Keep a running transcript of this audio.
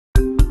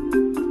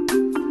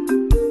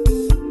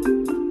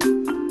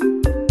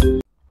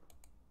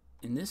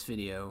this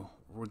video,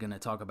 we're going to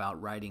talk about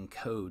writing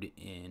code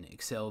in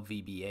Excel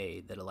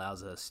VBA that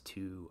allows us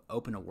to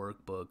open a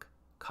workbook,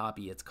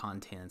 copy its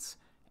contents,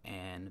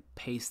 and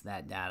paste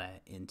that data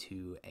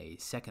into a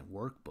second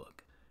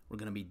workbook. We're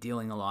going to be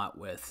dealing a lot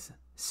with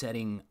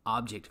setting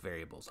object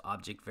variables.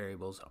 Object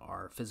variables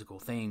are physical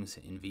things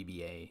in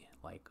VBA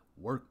like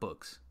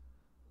workbooks,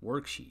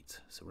 worksheets.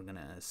 So we're going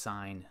to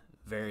assign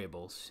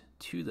variables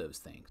to those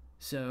things.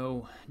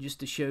 So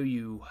just to show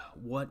you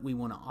what we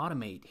want to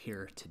automate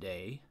here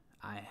today,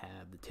 I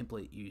have the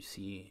template you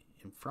see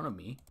in front of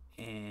me,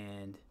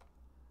 and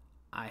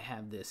I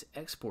have this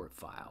export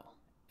file.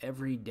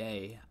 Every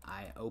day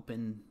I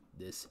open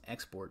this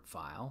export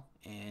file,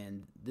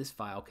 and this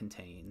file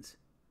contains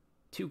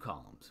two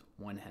columns.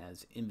 One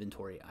has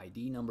inventory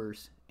ID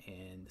numbers,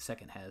 and the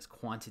second has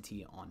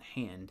quantity on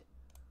hand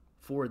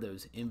for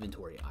those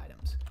inventory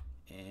items.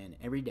 And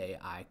every day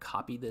I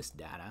copy this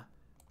data,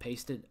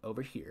 paste it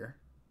over here,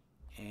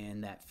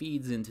 and that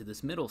feeds into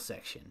this middle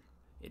section.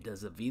 It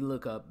does a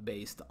VLOOKUP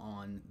based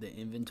on the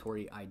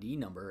inventory ID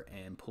number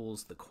and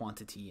pulls the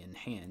quantity in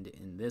hand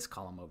in this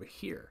column over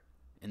here.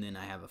 And then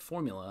I have a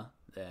formula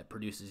that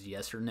produces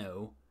yes or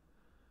no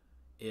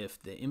if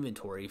the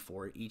inventory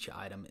for each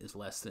item is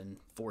less than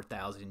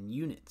 4,000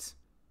 units.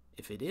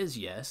 If it is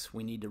yes,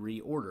 we need to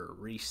reorder,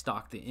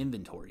 restock the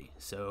inventory.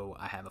 So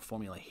I have a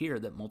formula here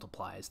that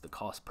multiplies the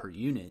cost per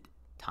unit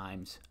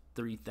times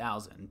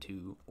 3,000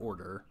 to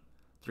order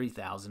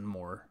 3,000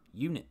 more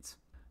units.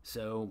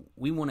 So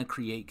we want to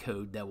create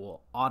code that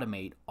will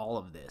automate all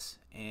of this.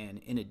 And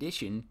in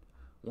addition,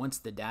 once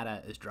the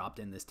data is dropped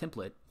in this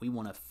template, we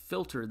want to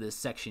filter this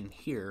section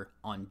here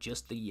on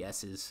just the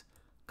yeses,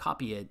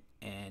 copy it,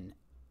 and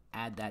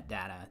add that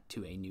data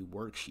to a new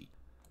worksheet.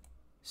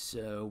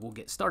 So we'll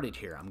get started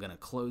here. I'm going to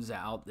close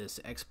out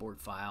this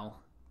export file.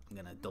 I'm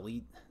going to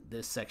delete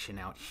this section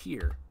out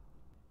here.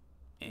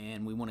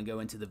 And we want to go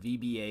into the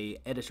VBA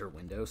editor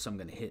window. So I'm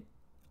going to hit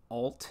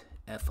Alt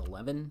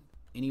F11.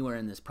 Anywhere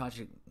in this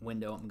project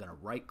window, I'm going to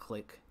right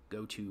click,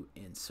 go to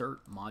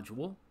Insert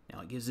Module. Now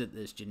it gives it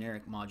this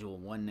generic module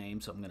 1 name,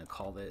 so I'm going to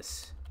call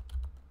this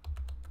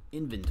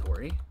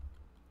Inventory.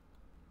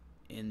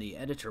 In the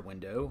editor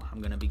window, I'm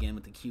going to begin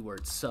with the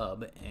keyword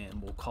sub,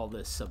 and we'll call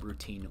this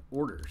subroutine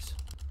orders.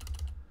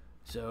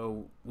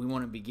 So we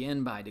want to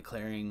begin by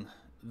declaring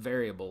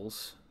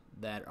variables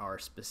that are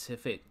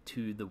specific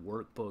to the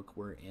workbook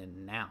we're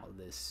in now,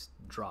 this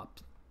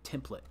dropped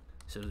template.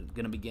 So I'm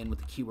going to begin with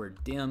the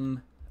keyword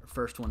dim.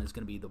 First one is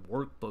going to be the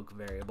workbook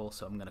variable,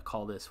 so I'm going to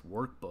call this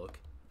workbook,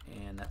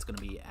 and that's going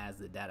to be as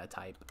the data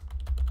type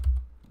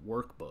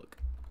workbook.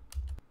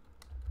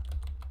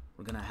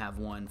 We're going to have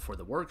one for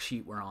the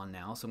worksheet we're on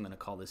now, so I'm going to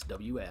call this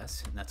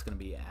WS, and that's going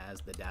to be as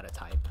the data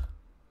type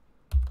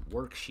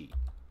worksheet.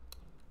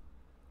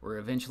 We're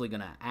eventually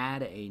going to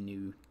add a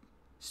new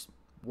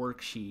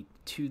worksheet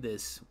to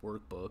this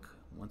workbook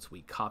once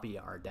we copy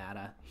our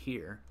data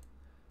here.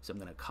 So I'm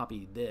going to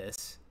copy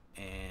this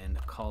and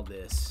call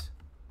this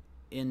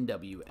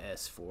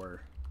NWS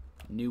for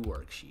new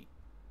worksheet.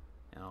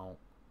 Now,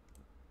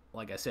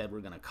 like I said,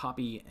 we're going to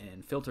copy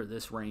and filter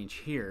this range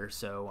here,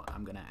 so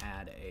I'm going to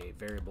add a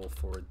variable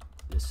for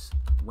this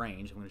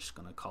range. I'm just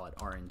going to call it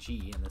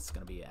RNG, and that's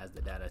going to be as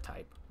the data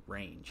type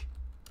range.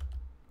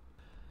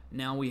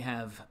 Now we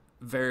have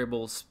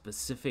variables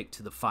specific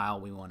to the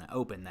file we want to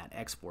open, that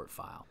export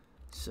file.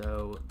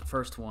 So the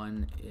first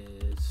one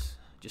is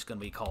just going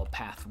to be called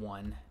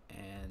path1,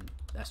 and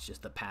that's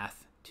just the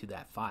path to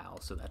that file,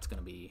 so that's going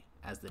to be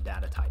as the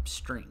data type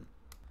string.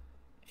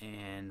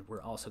 And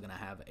we're also going to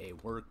have a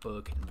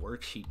workbook and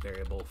worksheet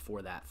variable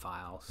for that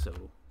file,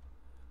 so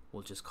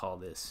we'll just call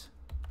this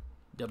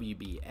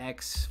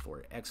WBX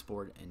for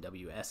export and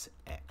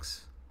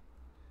WSX.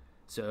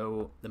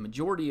 So the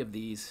majority of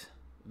these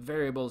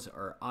variables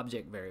are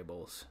object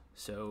variables.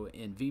 So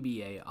in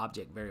VBA,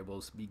 object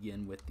variables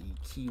begin with the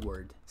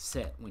keyword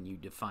set when you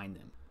define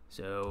them.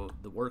 So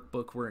the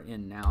workbook we're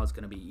in now is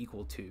going to be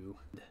equal to,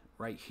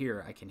 right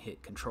here I can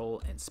hit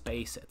Control and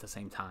space at the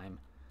same time,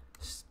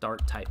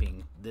 start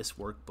typing this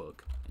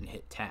workbook, and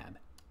hit Tab.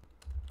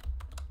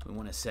 We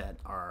want to set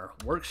our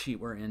worksheet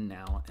we're in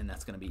now, and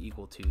that's going to be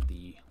equal to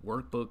the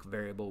workbook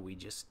variable we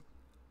just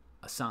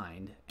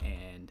assigned,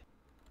 and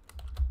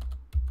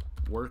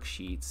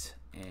worksheets,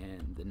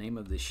 and the name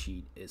of this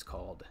sheet is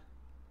called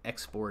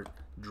Export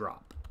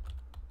Drop.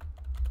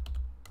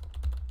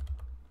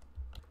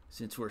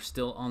 Since we're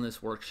still on this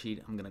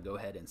worksheet, I'm going to go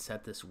ahead and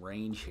set this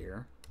range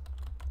here.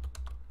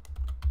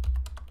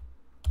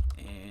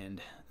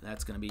 And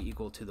that's going to be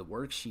equal to the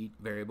worksheet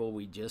variable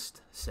we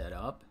just set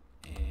up.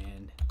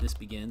 And this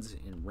begins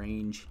in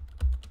range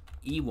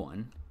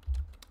E1.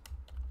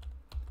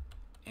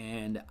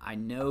 And I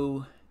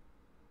know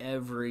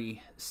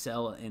every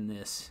cell in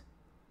this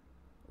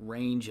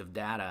range of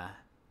data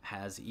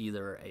has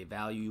either a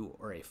value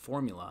or a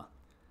formula.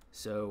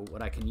 So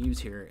what I can use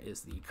here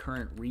is the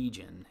current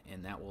region,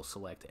 and that will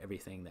select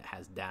everything that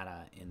has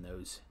data in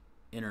those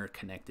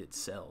interconnected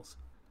cells.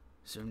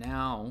 So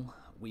now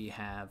we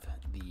have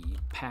the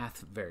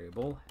path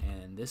variable,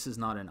 and this is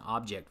not an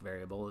object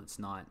variable. It's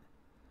not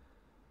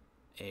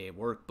a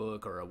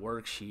workbook or a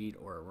worksheet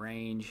or a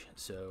range,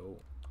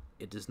 so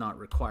it does not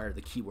require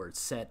the keyword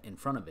set in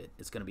front of it.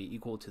 It's going to be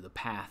equal to the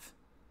path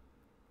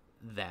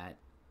that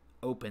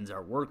opens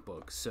our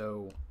workbook.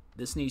 So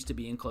this needs to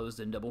be enclosed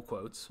in double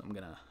quotes. I'm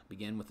going to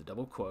begin with a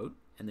double quote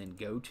and then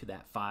go to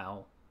that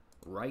file,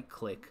 right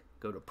click,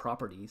 go to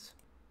Properties,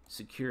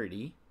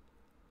 Security,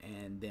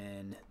 and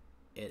then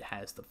it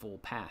has the full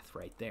path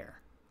right there.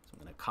 So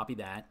I'm going to copy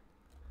that,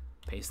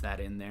 paste that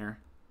in there,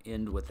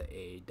 end with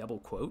a double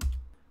quote,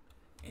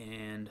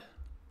 and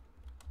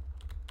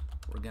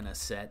we're going to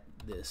set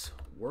this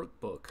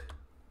workbook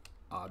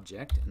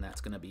object, and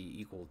that's going to be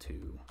equal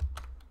to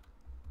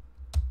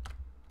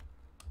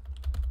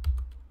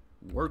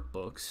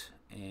workbooks.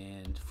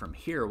 And from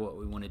here, what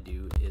we want to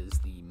do is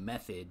the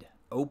method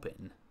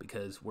open,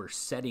 because we're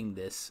setting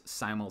this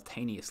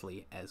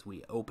simultaneously as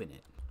we open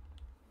it.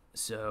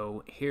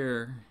 So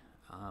here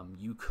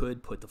you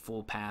could put the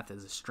full path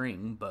as a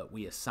string, but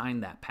we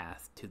assign that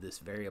path to this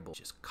variable.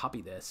 Just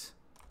copy this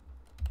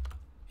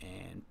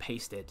and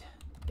paste it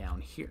down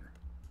here.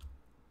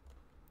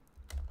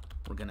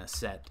 We're going to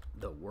set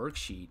the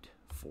worksheet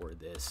for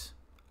this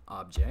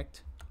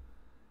object,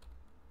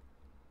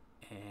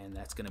 and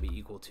that's going to be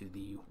equal to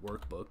the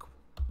workbook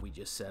we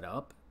just set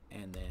up,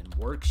 and then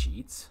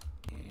worksheets,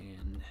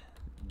 and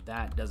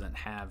that doesn't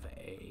have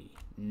a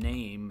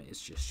name,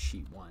 it's just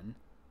sheet 1.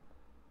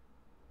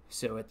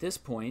 So at this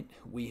point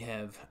we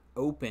have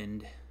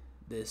opened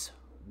this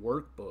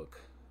workbook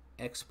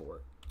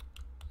export.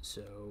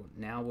 So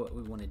now what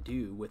we want to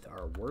do with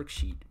our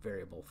worksheet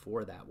variable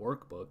for that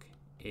workbook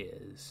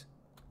is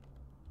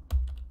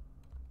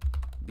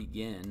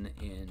begin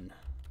in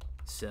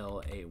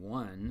cell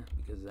A1,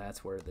 because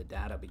that's where the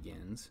data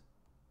begins,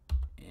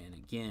 and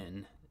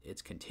again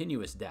it's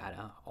continuous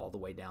data all the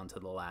way down to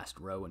the last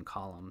row and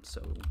column,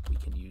 so we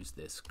can use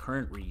this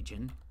current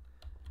region,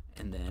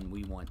 and then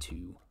we want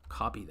to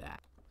copy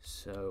that.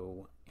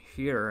 So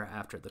here,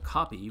 after the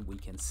copy, we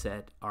can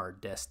set our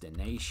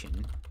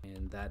destination,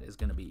 and that is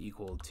going to be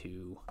equal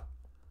to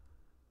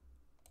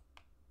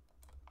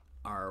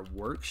our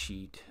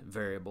worksheet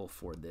variable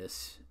for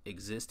this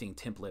existing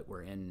template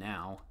we're in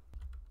now,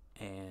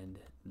 and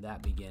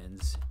that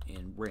begins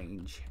in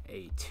range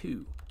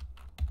A2,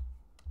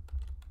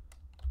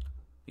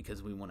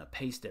 because we want to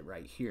paste it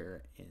right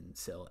here in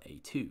cell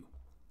A2.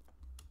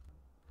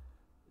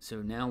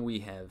 So now we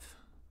have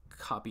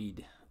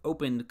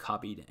opened,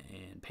 copied,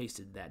 and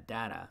pasted that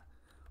data.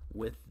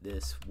 With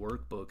this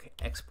workbook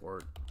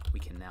export, we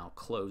can now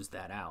close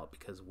that out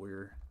because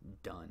we're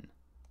done.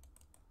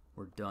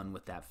 We're done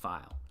with that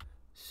file.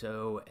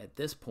 So at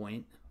this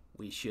point,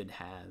 we should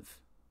have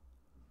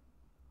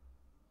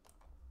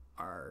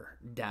our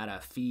data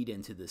feed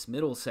into this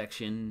middle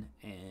section,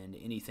 and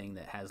anything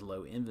that has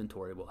low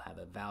inventory will have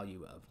a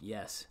value of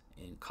yes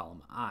in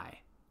column I,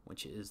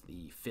 which is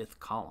the 5th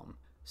column.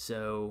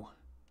 So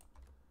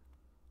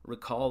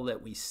recall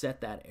that we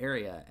set that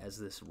area as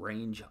this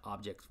range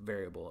object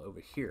variable over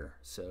here.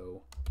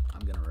 So I'm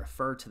going to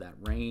refer to that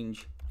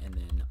range and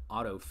then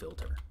auto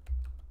filter.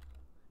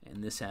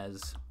 And this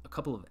has a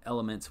couple of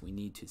elements we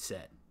need to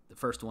set. The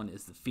first one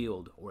is the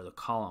field or the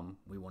column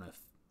we want to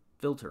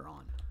filter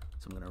on.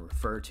 So I'm going to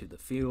refer to the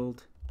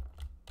field,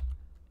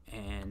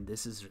 and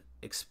this is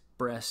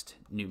expressed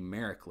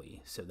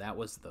numerically. So that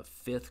was the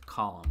 5th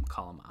column,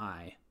 column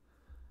I,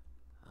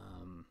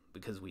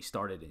 because we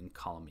started in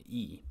column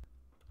E.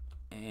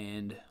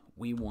 And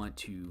we want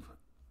to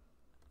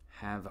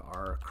have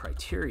our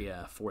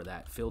criteria for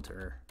that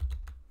filter,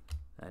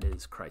 that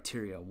is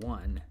criteria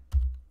 1,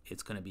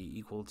 it's going to be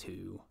equal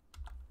to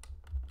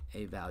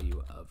a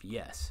value of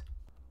yes.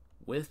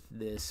 With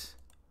this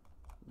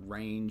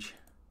range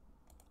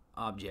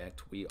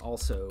object, we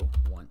also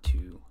want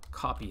to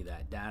copy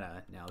that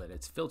data now that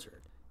it's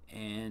filtered,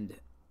 and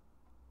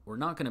we're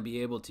not going to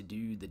be able to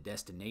do the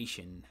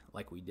destination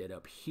like we did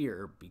up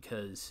here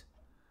because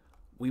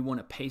we want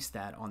to paste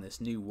that on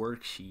this new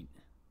worksheet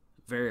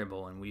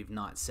variable, and we've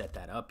not set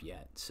that up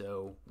yet.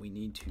 So we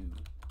need to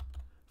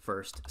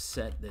first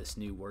set this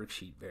new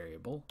worksheet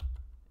variable,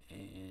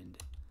 and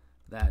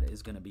that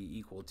is going to be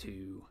equal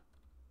to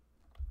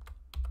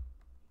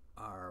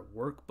our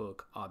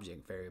workbook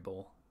object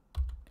variable,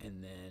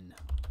 and then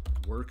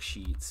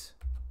worksheets,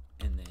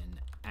 and then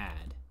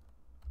add.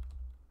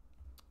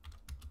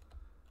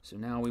 So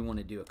now we want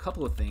to do a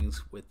couple of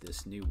things with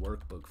this new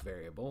workbook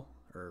variable,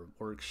 or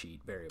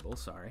worksheet variable,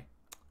 sorry.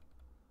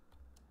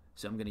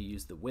 So I'm going to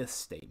use the with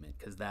statement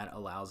because that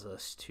allows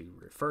us to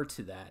refer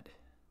to that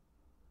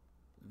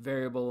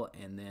variable,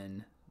 and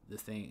then the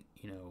thing,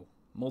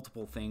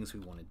 multiple things we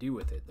want to do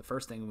with it. The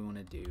first thing we want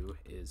to do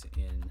is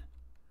in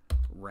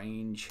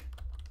range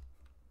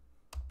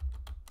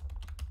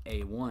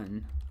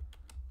A1,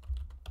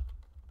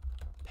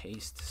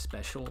 paste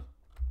special,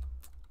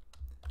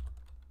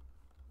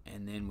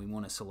 and then we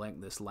want to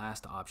select this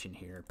last option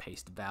here,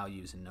 paste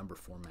values and number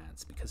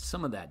formats, because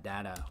some of that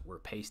data we're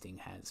pasting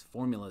has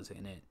formulas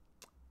in it,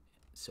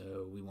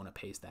 so we want to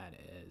paste that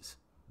as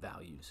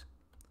values.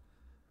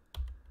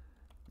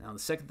 Now the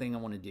second thing I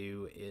want to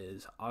do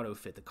is auto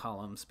fit the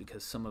columns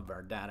because some of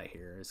our data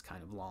here is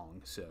kind of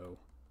long. So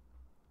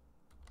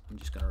I'm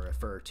just going to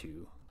refer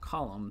to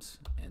columns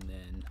and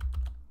then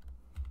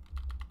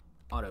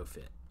auto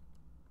fit.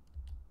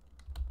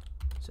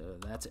 So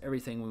that's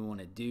everything we want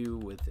to do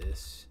with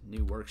this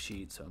new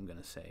worksheet. So I'm going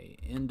to say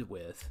end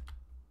with.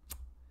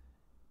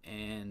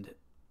 And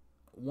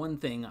one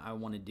thing I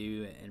want to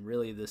do, and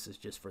really this is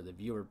just for the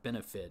viewer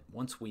benefit,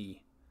 once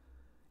we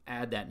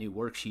add that new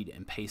worksheet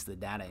and paste the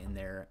data in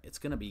there, it's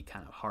going to be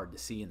kind of hard to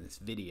see in this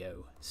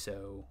video.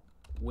 So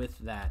with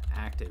that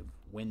active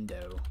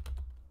window,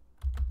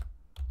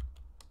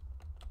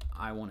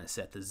 I want to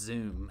set the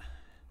zoom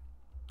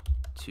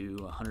to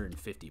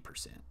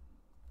 150%.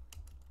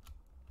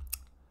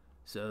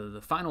 So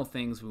the final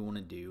things we want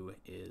to do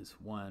is,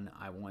 one,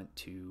 I want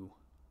to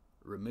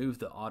remove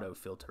the auto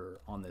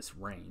filter on this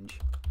range.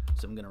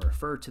 So I'm going to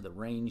refer to the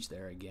range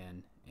there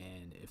again,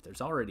 and if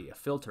there's already a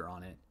filter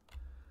on it,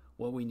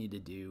 what we need to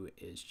do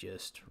is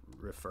just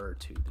refer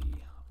to the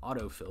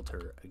auto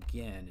filter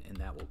again, and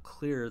that will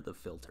clear the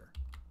filter.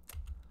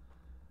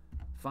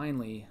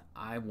 Finally,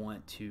 I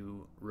want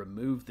to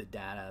remove the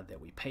data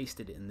that we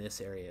pasted in this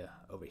area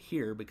over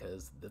here,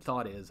 because the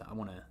thought is I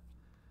want to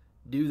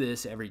do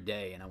this every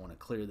day and I want to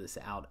clear this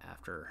out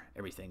after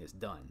everything is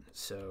done.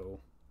 So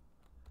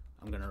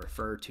I'm going to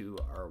refer to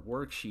our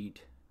worksheet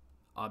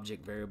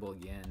object variable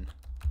again,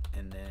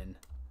 and then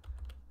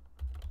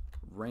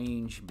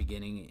range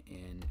beginning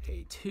in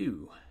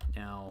A2.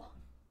 Now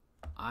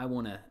I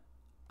want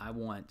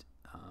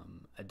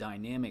a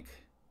dynamic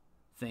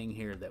thing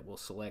here that will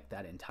select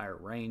that entire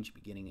range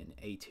beginning in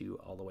A2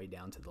 all the way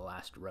down to the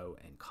last row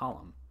and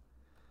column.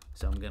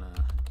 So I'm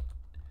gonna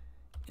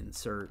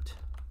insert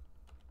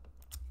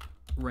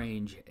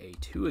range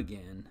A2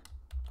 again,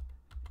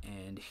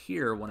 and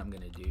here what I'm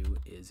gonna do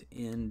is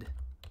end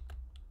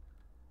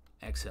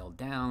Excel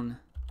down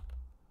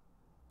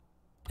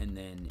and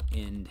then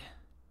end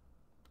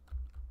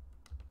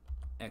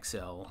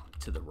Excel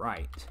to the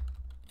right,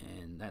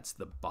 and that's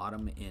the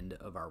bottom end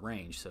of our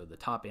range. So the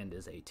top end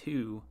is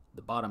A2,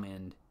 the bottom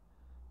end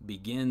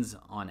begins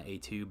on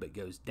A2 but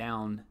goes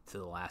down to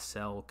the last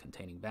cell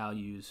containing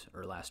values,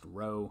 or last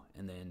row,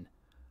 and then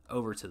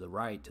over to the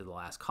right to the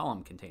last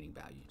column containing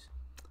values.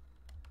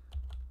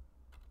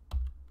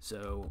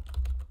 So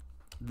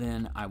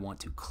then I want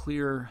to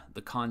clear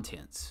the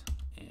contents,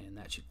 and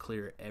that should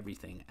clear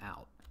everything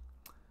out.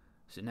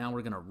 So now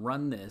we're going to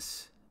run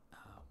this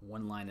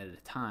one line at a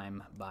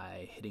time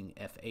by hitting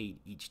F8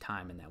 each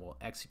time, and that will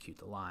execute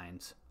the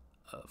lines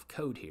of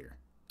code here.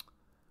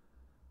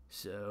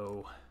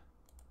 So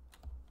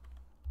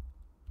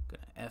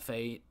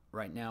F8,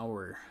 right now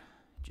we're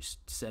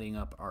just setting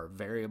up our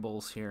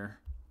variables here.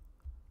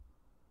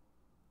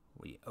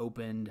 We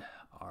opened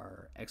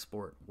our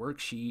export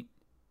worksheet.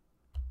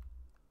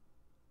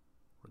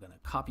 We're going to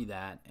copy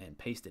that and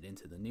paste it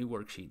into the new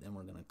worksheet. Then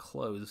we're going to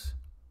close,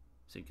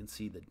 so you can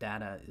see the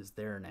data is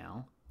there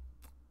now.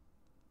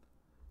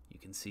 You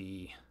can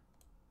see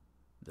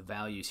the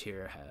values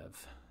here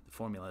have, the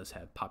formulas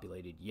have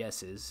populated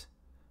yeses.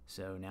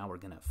 So now we're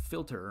going to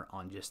filter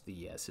on just the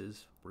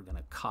yeses. We're going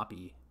to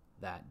copy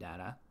that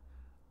data.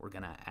 We're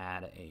going to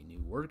add a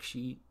new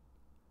worksheet.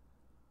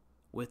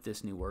 With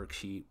this new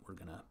worksheet, we're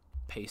going to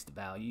paste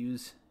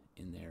values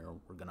in there.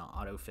 We're going to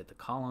auto fit the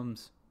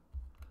columns.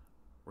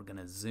 We're going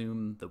to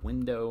zoom the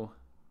window.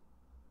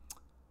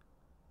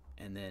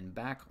 And then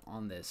back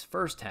on this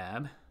first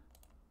tab,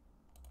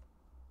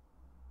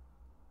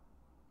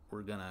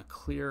 we're going to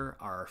clear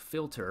our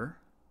filter,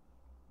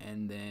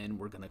 and then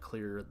we're going to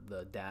clear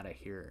the data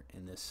here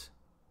in this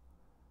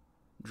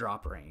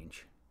drop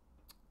range.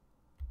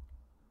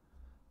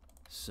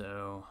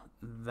 So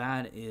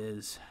that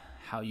is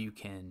how you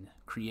can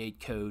create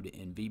code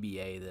in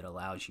VBA that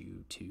allows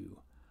you to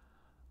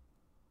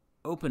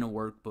open a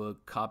workbook,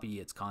 copy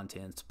its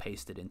contents,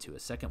 paste it into a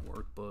second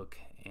workbook,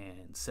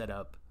 and set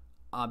up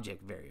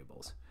object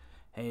variables.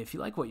 Hey, if you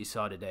like what you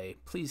saw today,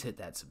 please hit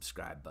that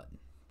subscribe button.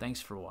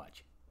 Thanks for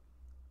watching.